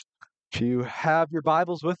If you have your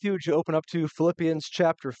Bibles with you, would you open up to Philippians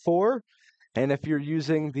chapter 4? And if you're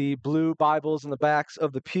using the blue Bibles in the backs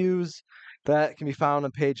of the pews, that can be found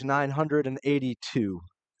on page 982.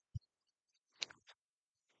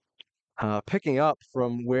 Picking up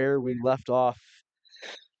from where we left off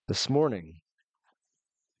this morning.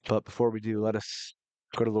 But before we do, let us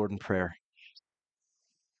go to Lord in prayer.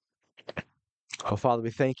 Oh, Father,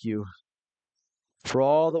 we thank you for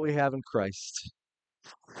all that we have in Christ,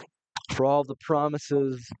 for all the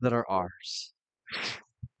promises that are ours,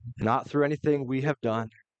 not through anything we have done,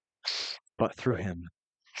 but through Him.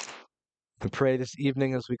 We pray this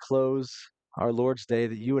evening as we close our Lord's Day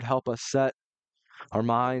that you would help us set our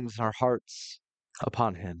minds, our hearts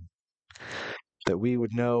upon Him, that we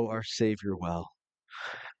would know our Savior well.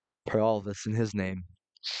 Pray all of this in His name.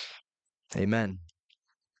 Amen.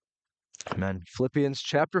 Amen. Philippians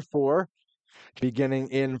chapter 4, beginning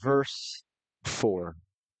in verse 4.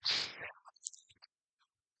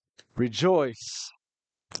 Rejoice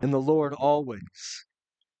in the Lord always.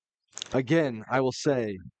 Again, I will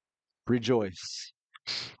say, rejoice.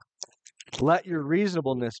 Let your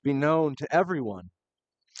reasonableness be known to everyone.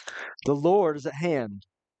 The Lord is at hand.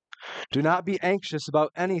 Do not be anxious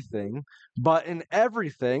about anything, but in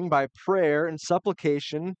everything, by prayer and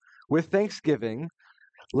supplication, with thanksgiving,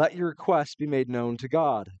 let your requests be made known to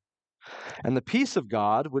God. And the peace of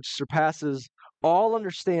God, which surpasses all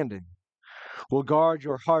understanding, will guard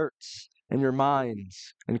your hearts and your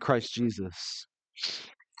minds in Christ Jesus.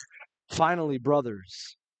 Finally,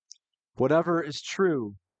 brothers, whatever is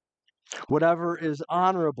true, whatever is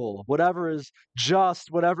honorable, whatever is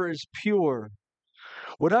just, whatever is pure,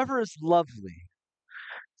 whatever is lovely,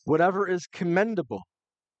 whatever is commendable,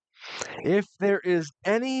 if there is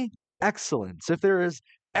any excellence, if there is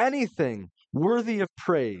anything worthy of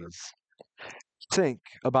praise, think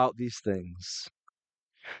about these things.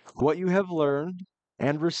 What you have learned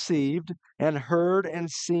and received and heard and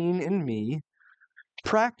seen in me,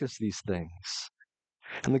 practice these things,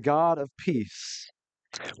 and the God of peace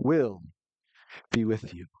will be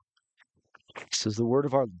with you. This is the word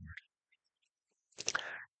of our Lord.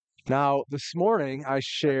 Now, this morning I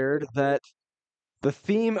shared that the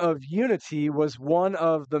theme of unity was one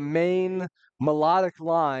of the main melodic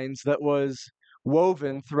lines that was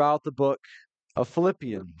woven throughout the book of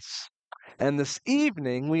Philippians. And this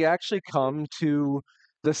evening, we actually come to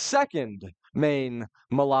the second main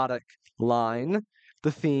melodic line,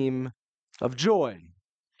 the theme of joy.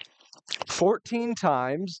 14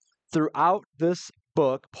 times throughout this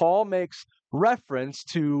book, Paul makes reference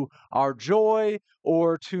to our joy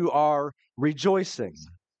or to our rejoicing.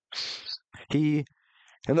 He,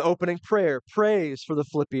 in the opening prayer, prays for the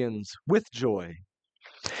Philippians with joy.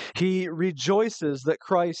 He rejoices that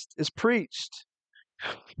Christ is preached.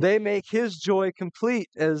 They make his joy complete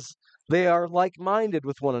as they are like-minded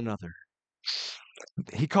with one another.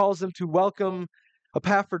 He calls them to welcome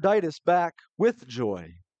Epaphroditus back with joy.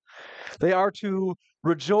 They are to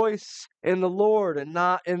rejoice in the Lord and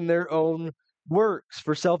not in their own works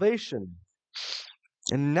for salvation.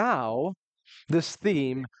 And now, this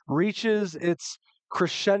theme reaches its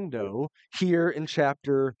crescendo here in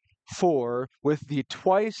chapter 4 with the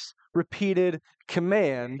twice repeated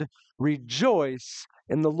command, rejoice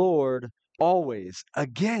in the Lord always.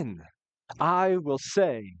 Again, I will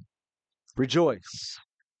say, rejoice.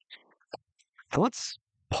 Now let's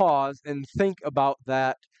pause and think about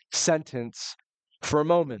that sentence for a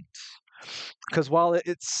moment. Because while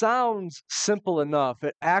it sounds simple enough,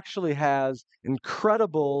 it actually has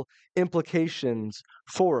incredible implications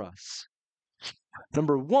for us.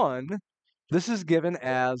 Number one, this is given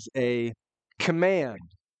as a command.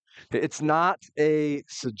 It's not a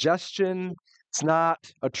suggestion. It's not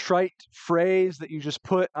a trite phrase that you just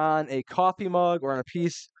put on a coffee mug or on a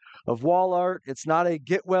piece of wall art. It's not a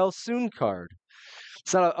get well soon card.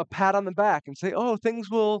 It's not a pat on the back and say, oh,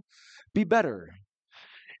 things will be better.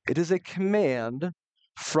 It is a command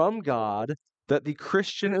from God that the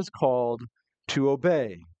Christian is called to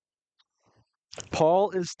obey.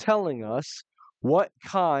 Paul is telling us what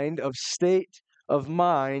kind of state of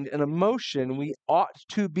mind and emotion we ought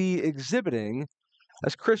to be exhibiting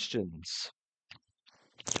as Christians.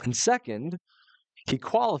 And second, he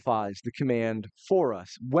qualifies the command for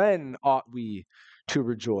us. When ought we to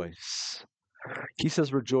rejoice? He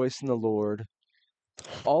says, rejoice in the Lord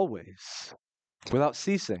always, without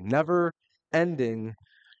ceasing, never ending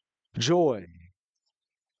joy.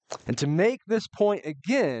 And to make this point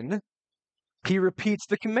again, he repeats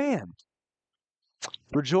the command.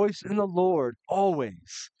 Rejoice in the Lord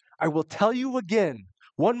always. I will tell you again,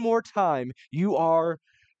 one more time, you are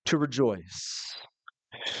to rejoice.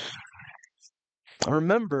 I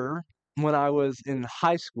remember when I was in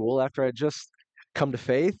high school, after I had just come to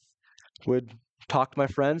faith, would talk to my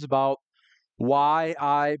friends about why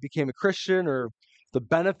I became a Christian or the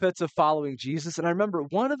benefits of following Jesus. And I remember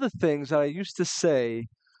one of the things that I used to say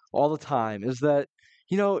all the time is that,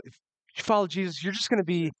 if you follow Jesus, you're just going to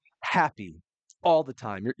be happy all the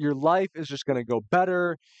time. Your life is just going to go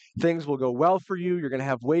better. Things will go well for you. You're going to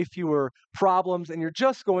have way fewer problems, and you're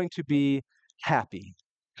just going to be happy.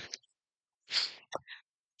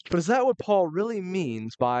 But is that what Paul really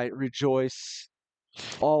means by rejoice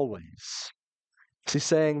always? Is he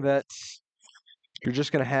saying that you're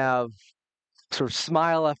just going to have sort of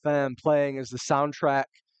Smile FM playing as the soundtrack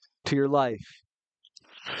to your life?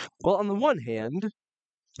 Well, on the one hand,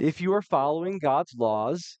 if you are following God's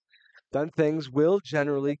laws, then things will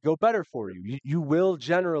generally go better for you. You will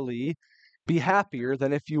generally be happier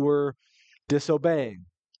than if you were disobeying.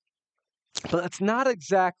 But that's not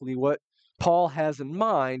exactly what Paul has in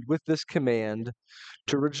mind with this command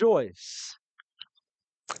to rejoice.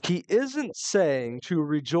 He isn't saying to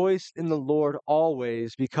rejoice in the Lord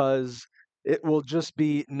always because it will just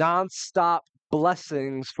be nonstop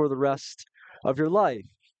blessings for the rest of your life.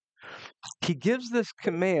 He gives this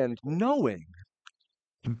command knowing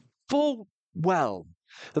full well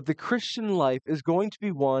that the Christian life is going to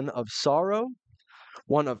be one of sorrow,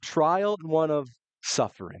 one of trial, and one of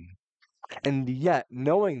suffering. And yet,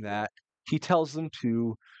 knowing that, he tells them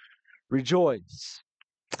to rejoice.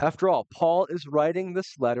 After all, Paul is writing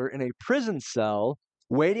this letter in a prison cell,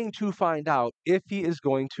 waiting to find out if he is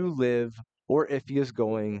going to live or if he is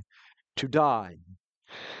going to die.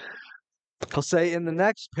 He'll say in the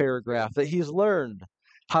next paragraph that he's learned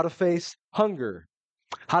how to face hunger,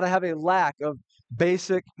 how to have a lack of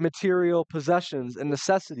basic material possessions and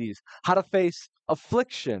necessities, how to face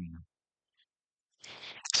affliction.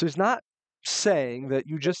 So he's not saying that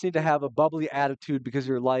you just need to have a bubbly attitude because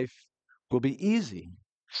your life will be easy.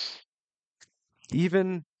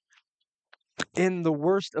 Even in the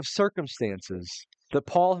worst of circumstances that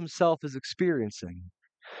Paul himself is experiencing,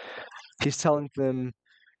 he's telling them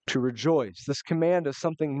to rejoice. This command is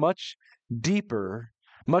something much deeper,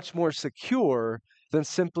 much more secure than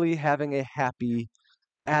simply having a happy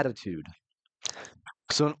attitude.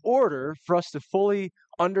 So, in order for us to fully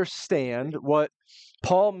understand what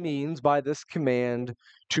Paul means by this command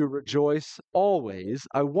to rejoice always,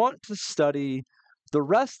 I want to study the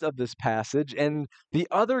rest of this passage and the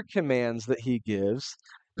other commands that he gives,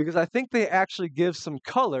 because I think they actually give some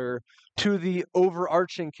color to the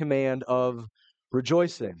overarching command of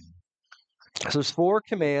rejoicing. So there's 4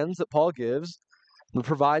 commands that Paul gives. We'll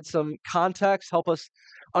provide some context, help us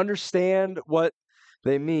understand what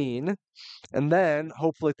they mean, and then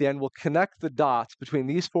hopefully at the end we'll connect the dots between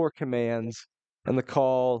these 4 commands and the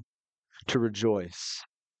call to rejoice.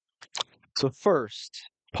 So first,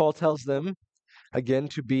 Paul tells them again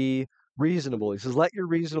to be reasonable. He says, let your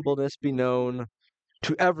reasonableness be known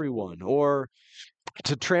to everyone, or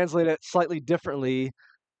to translate it slightly differently,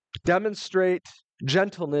 demonstrate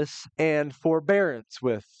gentleness and forbearance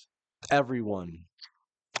with everyone.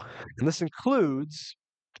 And this includes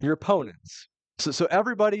your opponents. So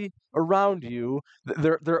everybody around you,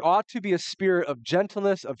 there ought to be a spirit of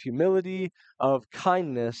gentleness, of humility, of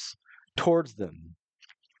kindness towards them.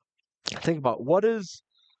 Think about what is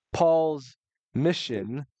Paul's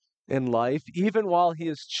mission in life, even while he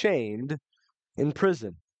is chained in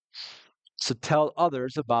prison. So tell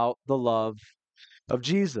others about the love of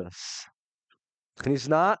Jesus. And he's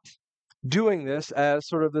not doing this as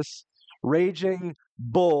sort of this raging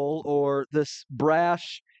bull or this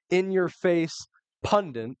brash, in your face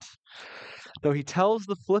pundit. No, he tells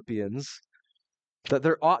the Philippians that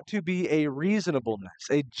there ought to be a reasonableness,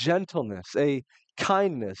 a gentleness, a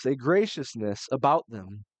kindness, a graciousness about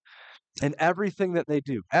them in everything that they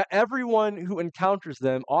do. Everyone who encounters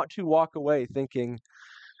them ought to walk away thinking,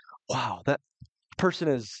 wow, that person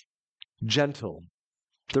is gentle.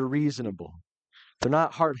 They're reasonable. They're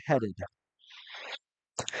not hard-headed.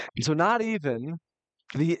 And so not even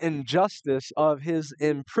the injustice of his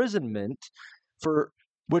imprisonment,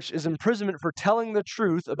 which is imprisonment for telling the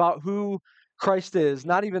truth about who Christ is,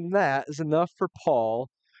 not even that is enough for Paul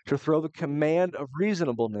to throw the command of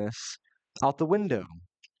reasonableness out the window.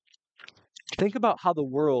 Think about how the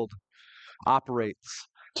world operates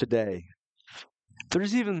today.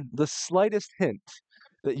 There's even the slightest hint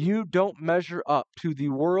that you don't measure up to the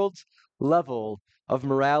world's level of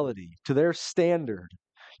morality, to their standard,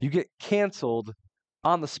 you get canceled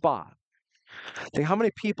on the spot. Think how many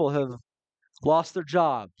people have lost their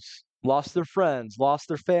jobs, lost their friends, lost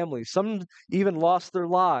their families, some even lost their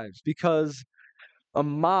lives because a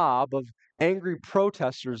mob of angry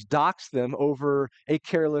protesters doxed them over a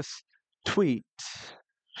careless tweet.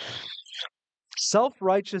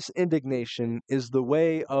 Self-righteous indignation is the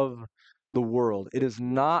way of the world. It is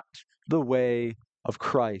not the way of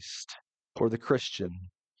Christ or the Christian.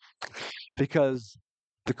 Because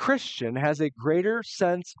the Christian has a greater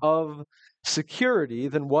sense of security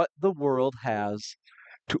than what the world has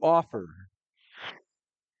to offer.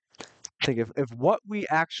 Think if what we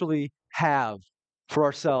actually have for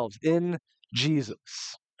ourselves in Jesus,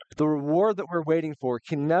 the reward that we're waiting for,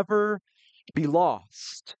 can never be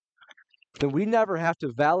lost, then we never have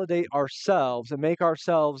to validate ourselves and make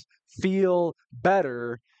ourselves feel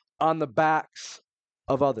better on the backs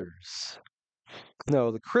of others.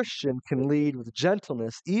 No, the Christian can lead with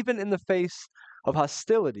gentleness, even in the face of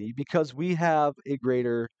hostility, because we have a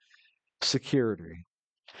greater security.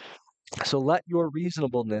 So let your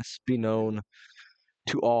reasonableness be known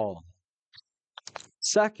to all.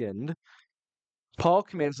 Second, Paul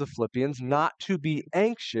commands the Philippians not to be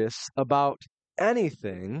anxious about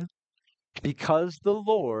anything because the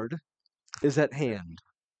Lord is at hand.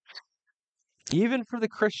 Even for the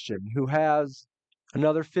Christian who has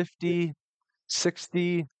another 50,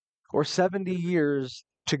 60, or 70 years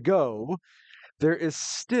to go, there is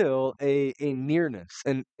still a nearness,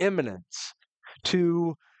 an imminence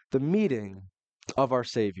to the meeting of our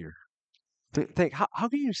Savior. Think, how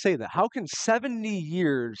can you say that? How can 70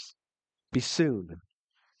 years be soon?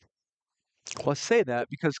 Well, I say that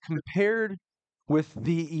because compared with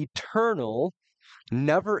the eternal,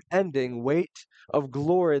 never ending weight of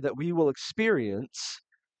glory that we will experience,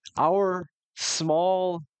 our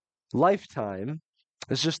small lifetime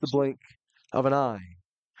is just the blink of an eye.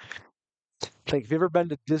 Think, have you ever been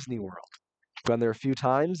to Disney World? Been there a few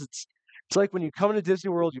times. It's like when you come into Disney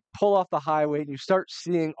World, you pull off the highway and you start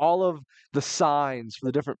seeing all of the signs for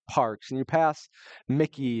the different parks, and you pass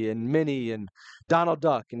Mickey and Minnie and Donald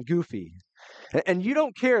Duck and Goofy. And you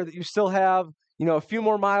don't care that you still have, a few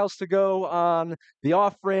more miles to go on the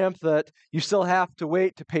off ramp, that you still have to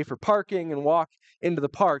wait to pay for parking and walk into the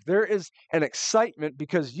park. There is an excitement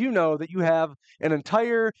because you know that you have an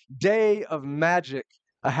entire day of magic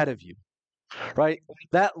ahead of you, right?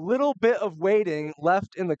 That little bit of waiting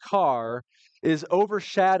left in the car is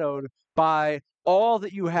overshadowed by all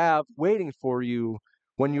that you have waiting for you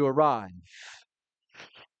when you arrive.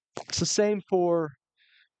 It's the same for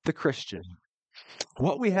the Christian.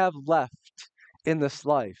 What we have left in this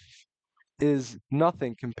life is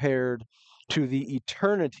nothing compared to the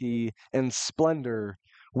eternity and splendor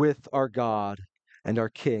with our God and our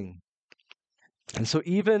King. And so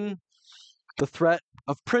even the threat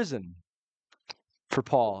of prison for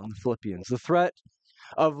Paul and the Philippians, the threat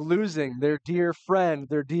of losing their dear friend,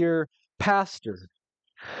 their dear pastor,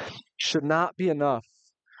 should not be enough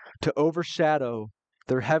to overshadow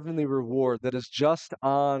their heavenly reward that is just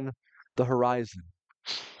on the horizon.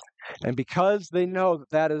 And because they know that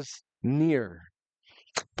that is near,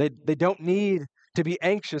 they don't need to be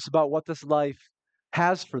anxious about what this life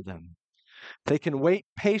has for them. They can wait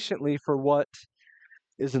patiently for what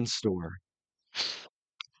is in store.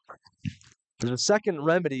 There's a second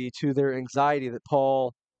remedy to their anxiety that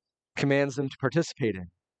Paul commands them to participate in.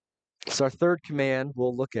 It's our third command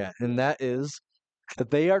we'll look at, and that is that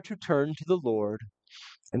they are to turn to the Lord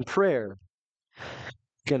in prayer.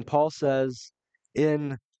 Again, Paul says,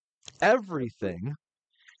 in everything,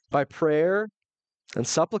 by prayer and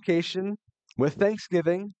supplication, with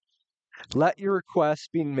thanksgiving, let your requests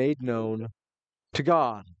be made known to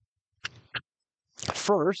God.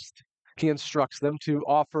 First, he instructs them to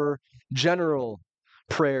offer general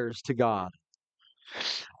prayers to God.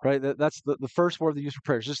 Right? That's the first word they use for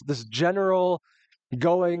prayers. Just this general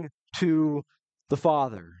going to the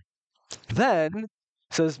Father. Then it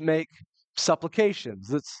says make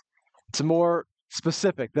supplications. It's more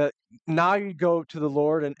specific that now you go to the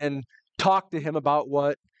Lord and talk to him about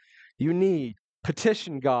what you need.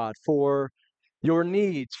 Petition God for your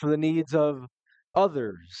needs, for the needs of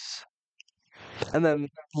others. And then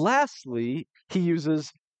lastly, he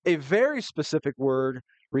uses a very specific word,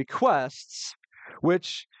 requests,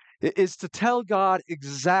 which is to tell God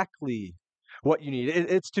exactly what you need.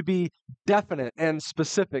 It's to be definite and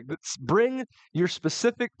specific. Bring your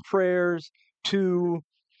specific prayers to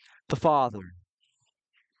the Father.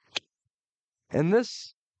 And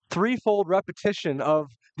this threefold repetition of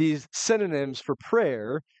these synonyms for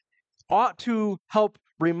prayer ought to help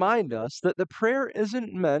remind us that the prayer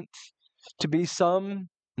isn't meant to be some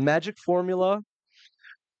magic formula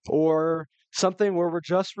or something where we're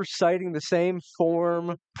just reciting the same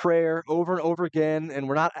form prayer over and over again and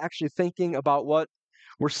we're not actually thinking about what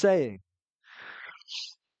we're saying.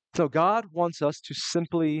 So God wants us to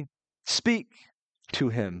simply speak to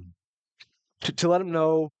him, to let him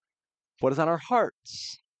know what is on our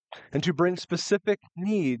hearts, and to bring specific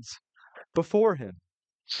needs before Him.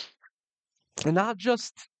 And not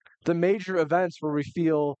just the major events where we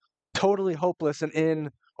feel totally hopeless and in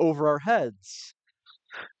over our heads.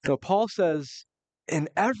 No, Paul says, in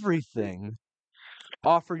everything,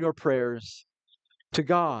 offer your prayers to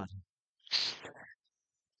God.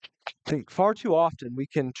 I think far too often we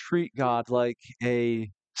can treat God like a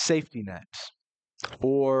safety net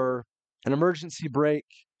or an emergency brake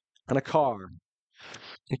on a car.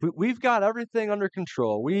 We've got everything under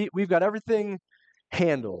control. We've got everything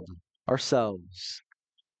handled ourselves.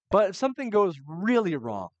 But if something goes really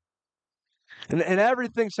wrong and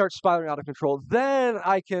everything starts spiraling out of control, then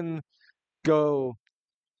I can go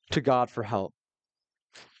to God for help.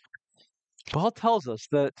 Paul tells us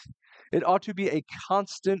that it ought to be a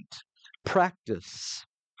constant practice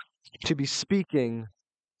to be speaking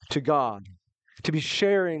to God, to be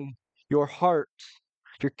sharing your heart,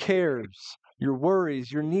 your cares, your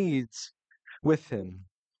worries, your needs with Him,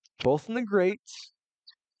 both in the great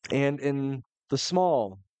and in the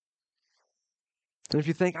small. And if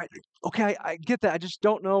you think, okay, I get that, I just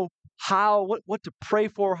don't know how, what to pray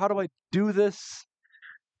for, how do I do this?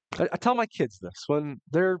 I tell my kids this when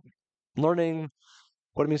they're learning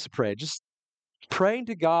what it means to pray. Just praying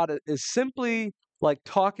to God is simply like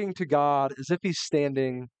talking to God as if He's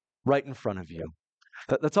standing right in front of you.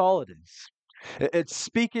 That's all it is. It's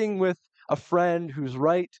speaking with a friend who's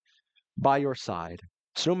right by your side.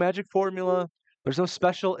 There's no magic formula. There's no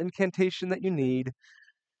special incantation that you need.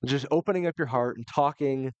 It's just opening up your heart and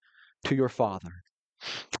talking to your Father.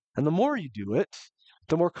 And the more you do it,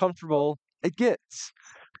 the more comfortable it gets,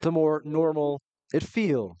 the more normal it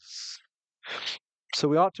feels. So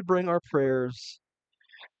we ought to bring our prayers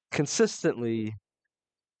consistently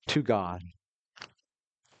to God.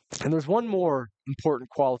 And there's one more important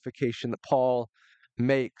qualification that Paul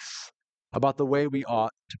makes about the way we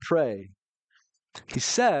ought to pray. He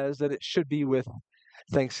says that it should be with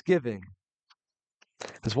thanksgiving.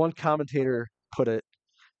 As one commentator put it,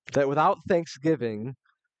 that without thanksgiving,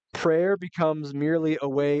 prayer becomes merely a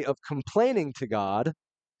way of complaining to God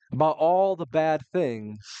about all the bad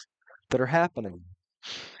things that are happening.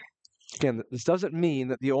 Again, this doesn't mean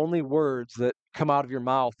that the only words that come out of your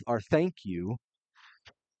mouth are thank you,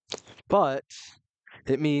 but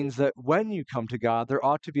it means that when you come to God, there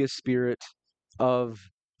ought to be a spirit of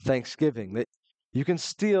thanksgiving, that you can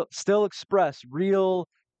still express real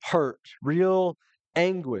hurt, real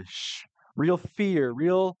anguish, real fear,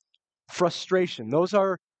 real frustration. Those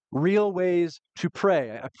are real ways to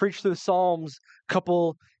pray. I preached through the Psalms a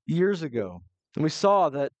couple years ago, and we saw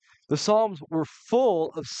that the Psalms were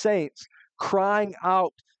full of saints crying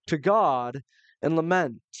out to God in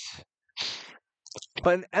lament.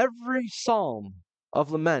 But in every psalm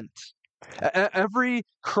of lament, every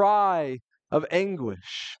cry of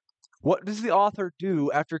anguish, what does the author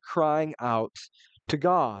do after crying out to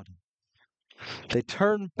God? They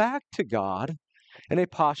turn back to God in a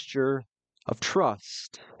posture of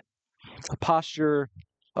trust, a posture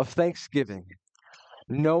of thanksgiving,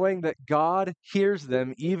 knowing that God hears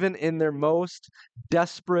them even in their most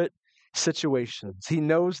desperate situations. He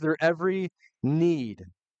knows their every need.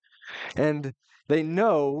 And they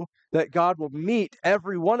know that God will meet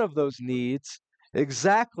every one of those needs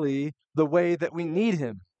exactly the way that we need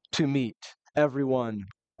Him to meet every one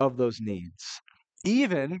of those needs,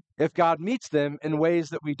 even if God meets them in ways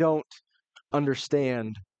that we don't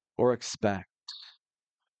understand or expect.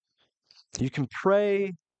 You can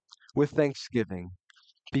pray with thanksgiving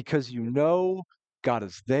because you know God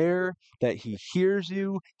is there, that He hears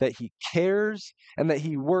you, that He cares, and that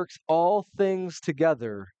He works all things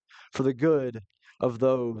together for the good of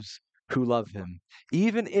those who love Him,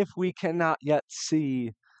 even if we cannot yet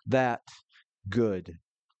see that good.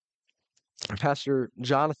 Pastor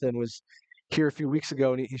Jonathan was here a few weeks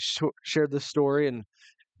ago, and he shared this story, and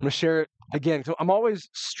I'm going to share it again. So I'm always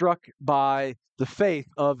struck by the faith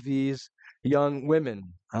of these young women.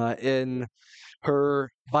 In her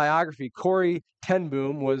biography, Corrie ten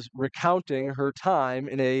Boom was recounting her time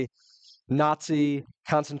in a Nazi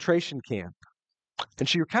concentration camp. And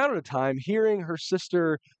she recounted a time hearing her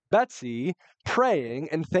sister Betsy praying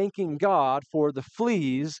and thanking God for the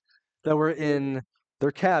fleas that were in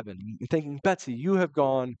their cabin. And thinking, Betsy, you have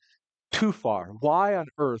gone too far. Why on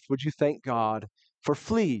earth would you thank God for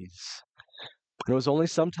fleas? And it was only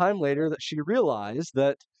some time later that she realized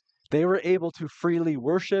that they were able to freely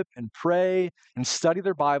worship and pray and study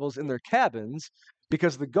their Bibles in their cabins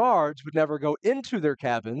because the guards would never go into their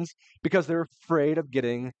cabins because they're afraid of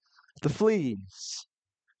getting the fleas.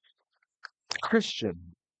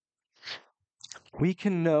 Christian, we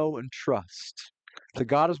can know and trust that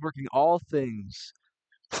God is working all things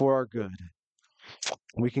for our good.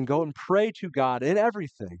 We can go and pray to God in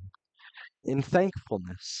everything in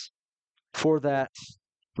thankfulness for that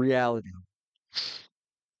reality.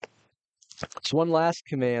 It's one last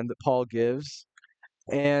command that Paul gives,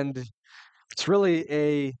 and it's really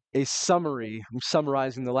a summary. I'm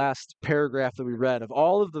summarizing the last paragraph that we read of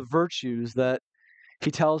all of the virtues that he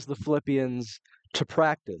tells the Philippians to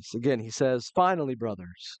practice. Again, he says, finally,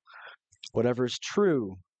 brothers, whatever is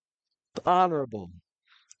true, honorable,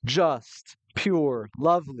 just, pure,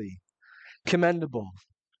 lovely, commendable,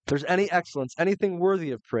 if there's any excellence, anything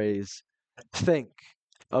worthy of praise, think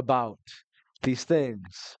about these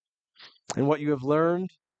things. And what you have learned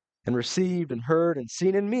and received and heard and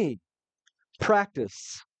seen in me,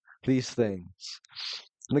 practice these things.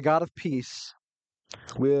 And the God of peace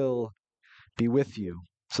will be with you.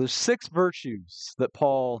 So there's 6 virtues that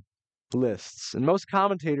Paul lists. And most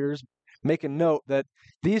commentators make a note that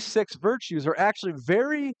these 6 virtues are actually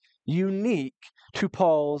very unique to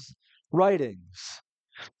Paul's writings.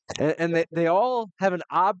 And they all have an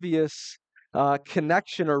obvious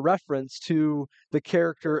connection or reference to the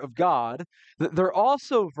character of God. They're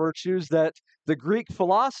also virtues that the Greek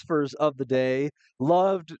philosophers of the day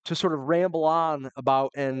loved to sort of ramble on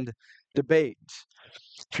about and debate.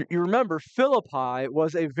 You remember, Philippi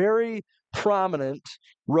was a very prominent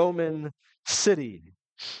Roman city.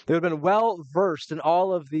 They would have been well versed in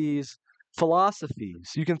all of these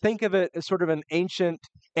philosophies. You can think of it as sort of an ancient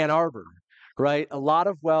Ann Arbor, right? A lot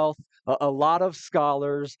of wealth, a lot of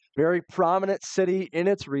scholars, very prominent city in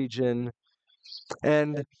its region.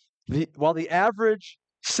 And while the average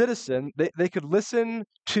citizen, they could listen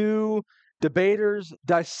to debaters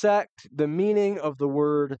dissect the meaning of the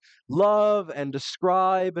word love and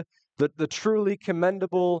describe the truly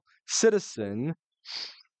commendable citizen,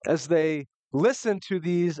 as they listened to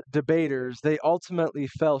these debaters, they ultimately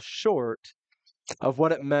fell short of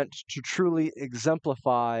what it meant to truly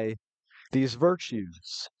exemplify these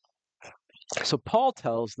virtues. So Paul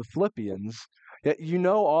tells the Philippians that you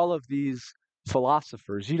know all of these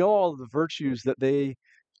philosophers, you know all of the virtues that they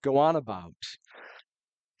go on about.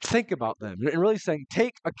 Think about them. And really saying,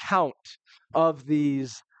 take account of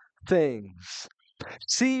these things.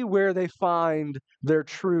 See where they find their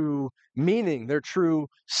true meaning, their true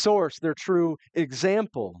source, their true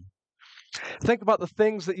example. Think about the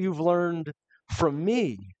things that you've learned from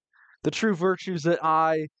me, the true virtues that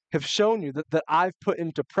I have shown you, that I've put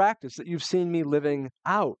into practice, that you've seen me living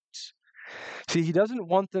out. See, he doesn't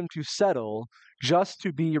want them to settle just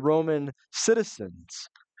to be Roman citizens.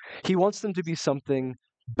 He wants them to be something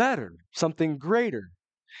better, something greater.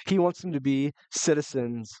 He wants them to be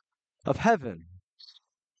citizens of heaven.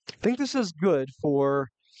 I think this is good for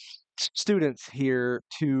students here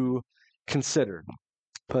to consider,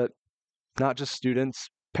 but not just students,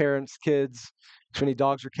 parents, kids, too many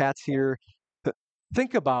dogs or cats here. But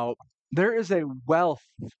think about, there is a wealth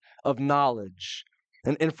of knowledge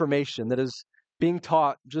and information that is being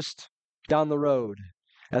taught just down the road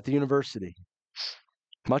at the university.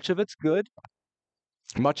 Much of it's good.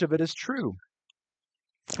 Much of it is true.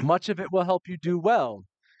 Much of it will help you do well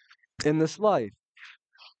in this life.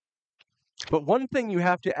 But one thing you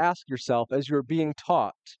have to ask yourself as you're being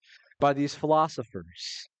taught by these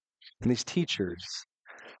philosophers and these teachers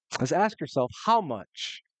is ask yourself, how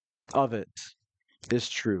much of it is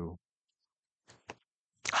true?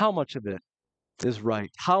 How much of it is right?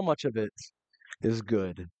 How much of it is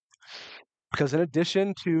good? Because in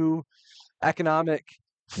addition to economic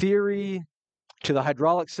theory, to the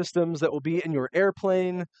hydraulic systems that will be in your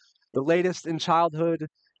airplane, the latest in childhood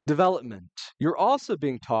development, you're also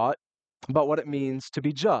being taught about what it means to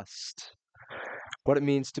be just, what it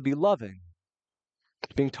means to be loving,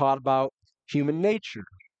 being taught about human nature,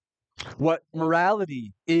 what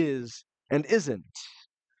morality is and isn't.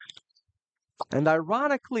 And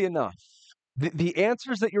ironically enough, the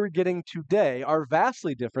answers that you're getting today are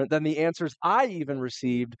vastly different than the answers I even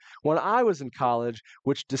received when I was in college,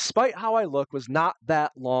 which, despite how I look, was not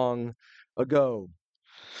that long ago.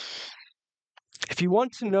 If you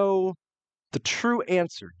want to know the true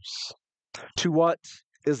answers to what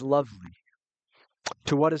is lovely,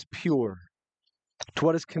 to what is pure, to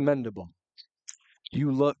what is commendable,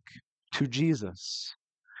 you look to Jesus,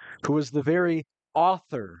 who is the very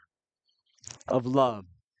author of love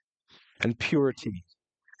and purity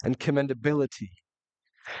and commendability.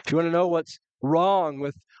 If you want to know what's wrong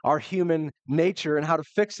with our human nature and how to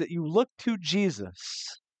fix it, you look to Jesus,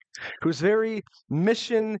 whose very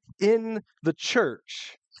mission in the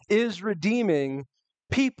church is redeeming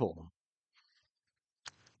people.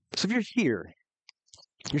 So if you're here,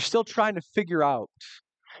 you're still trying to figure out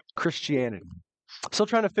Christianity, Still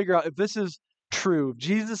trying to figure out if this is true, if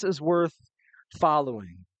Jesus is worth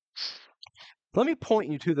following. Let me point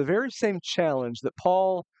you to the very same challenge that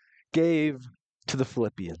Paul gave to the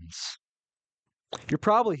Philippians. You're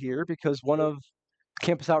probably here because one of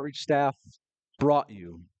campus outreach staff brought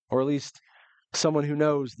you, or at least someone who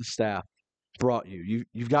knows the staff brought you.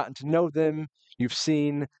 You've gotten to know them, you've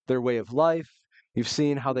seen their way of life, you've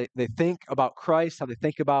seen how they think about Christ, how they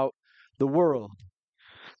think about the world.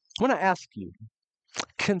 I want to ask you,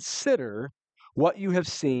 consider what you have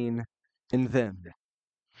seen in them.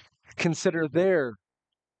 Consider their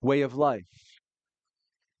way of life.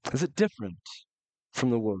 Is it different from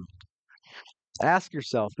the world? Ask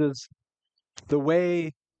yourself, does the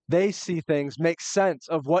way they see things make sense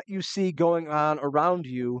of what you see going on around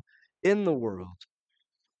you in the world?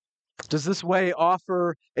 Does this way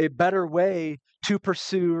offer a better way to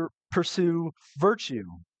pursue virtue?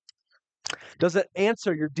 Does it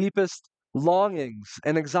answer your deepest longings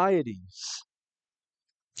and anxieties?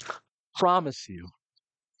 Promise you,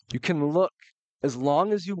 you can look as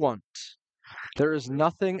long as you want. There is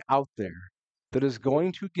nothing out there that is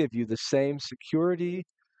going to give you the same security,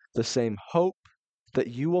 the same hope that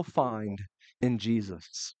you will find in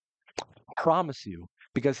Jesus. I promise you,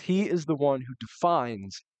 because he is the one who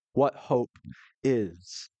defines what hope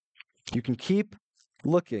is. You can keep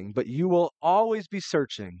looking, but you will always be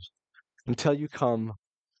searching until you come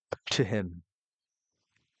to him.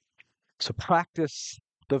 So practice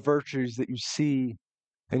the virtues that you see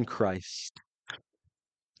in Christ.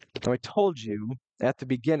 Now, I told you at the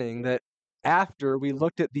beginning that after we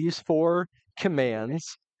looked at these 4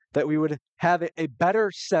 commands, that we would have a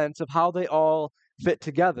better sense of how they all fit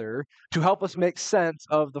together to help us make sense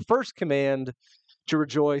of the first command to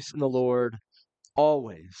rejoice in the Lord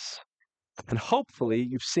always. And hopefully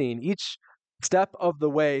you've seen each step of the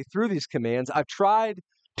way through these commands. I've tried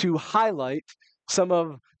to highlight some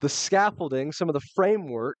of the scaffolding, some of the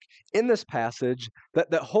framework in this passage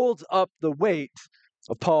that holds up the weight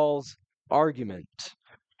of Paul's argument.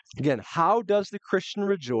 Again, how does the Christian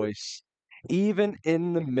rejoice even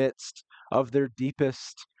in the midst of their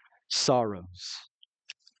deepest sorrows?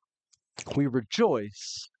 We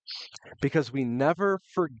rejoice because we never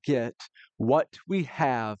forget what we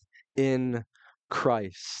have in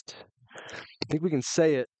Christ. I think we can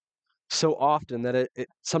say it so often that it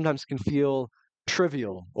sometimes can feel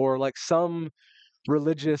trivial or like some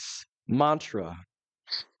religious mantra.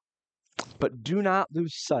 But do not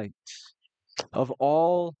lose sight of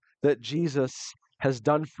all that Jesus has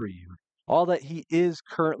done for you, all that he is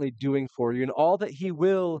currently doing for you, and all that he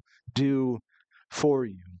will do for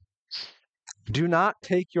you. Do not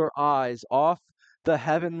take your eyes off the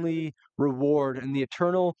heavenly reward and the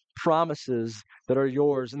eternal promises that are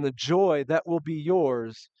yours and the joy that will be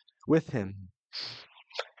yours with him.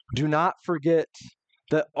 Do not forget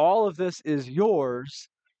that all of this is yours,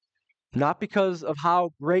 not because of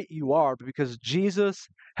how great you are, but because Jesus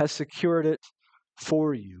has secured it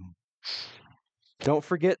for you. Don't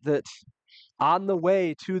forget that on the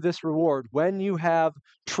way to this reward, when you have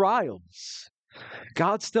trials,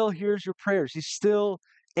 God still hears your prayers. He still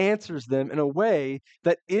answers them in a way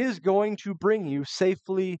that is going to bring you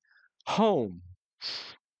safely home.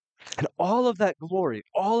 And all of that glory,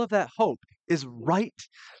 all of that hope is right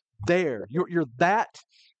there. You're that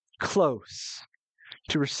close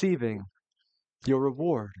to receiving your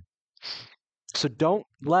reward. So don't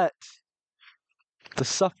let the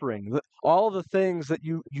suffering, all the things that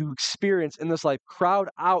you experience in this life crowd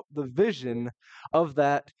out the vision of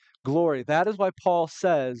that glory. That is why Paul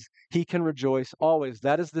says he can rejoice always.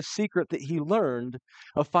 That is the secret that he learned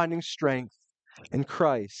of finding strength in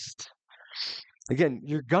Christ. Again,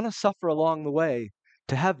 you're going to suffer along the way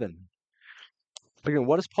to heaven. Again,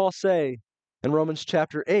 what does Paul say in Romans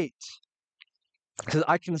chapter 8? He says,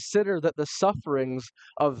 I consider that the sufferings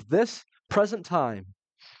of this present time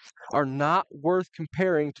are not worth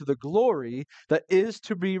comparing to the glory that is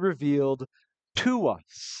to be revealed to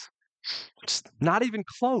us. It's not even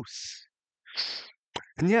close.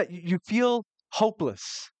 And yet you feel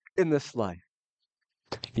hopeless in this life.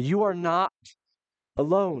 You are not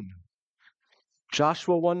alone.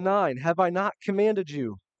 Joshua 1:9, have I not commanded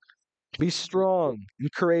you? Be strong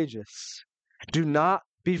and courageous. Do not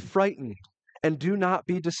be frightened and do not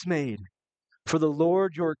be dismayed. For the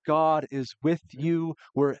Lord your God is with you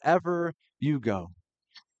wherever you go.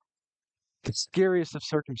 The scariest of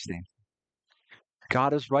circumstances.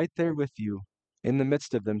 God is right there with you in the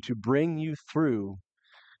midst of them to bring you through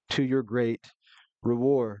to your great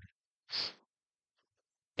reward.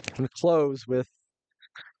 I'm going to close with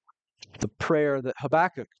the prayer that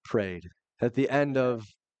Habakkuk prayed at the end of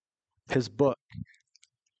his book.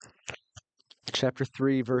 chapter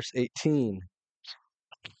 3, verse 18.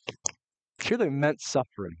 Hear the immense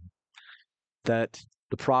suffering that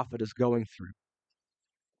the prophet is going through.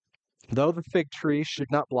 Though the fig tree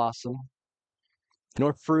should not blossom,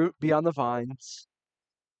 nor fruit be on the vines,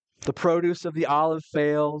 the produce of the olive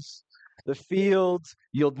fails, the fields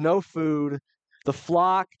yield no food, the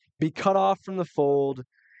flock be cut off from the fold,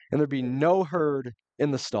 and there be no herd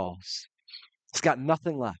in the stalls. It's got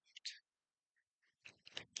nothing left.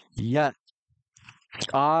 Yet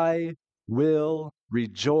I will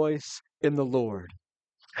rejoice in the Lord.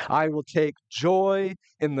 I will take joy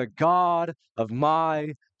in the God of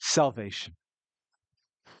my salvation.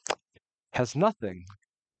 Has nothing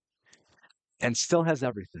and still has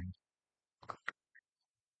everything.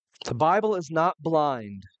 The Bible is not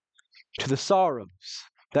blind to the sorrows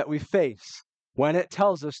that we face when it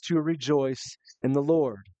tells us to rejoice in the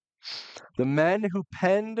Lord. The men who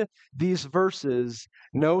penned these verses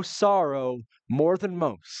know sorrow more than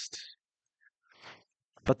most,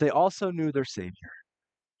 but they also knew their Savior.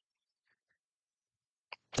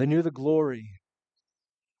 They knew the glory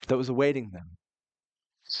that was awaiting them.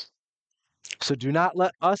 So do not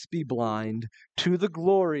let us be blind to the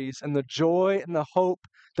glories and the joy and the hope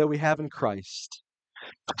that we have in Christ,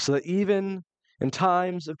 so that even in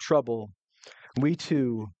times of trouble, we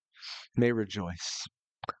too may rejoice.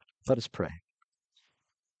 Let us pray.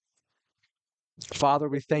 Father,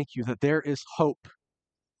 we thank you that there is hope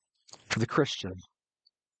for the Christian.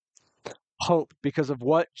 Hope because of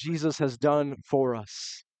what Jesus has done for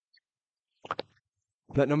us.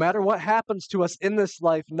 That no matter what happens to us in this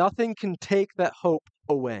life, nothing can take that hope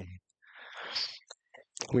away.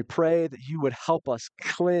 We pray that you would help us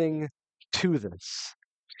cling to this,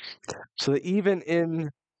 so that even in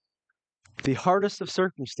the hardest of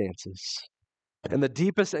circumstances and the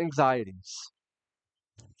deepest anxieties,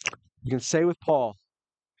 you can say with Paul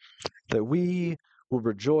that we will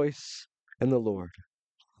rejoice in the Lord.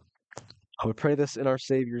 I would pray this in our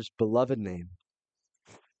Savior's beloved name.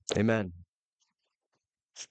 Amen.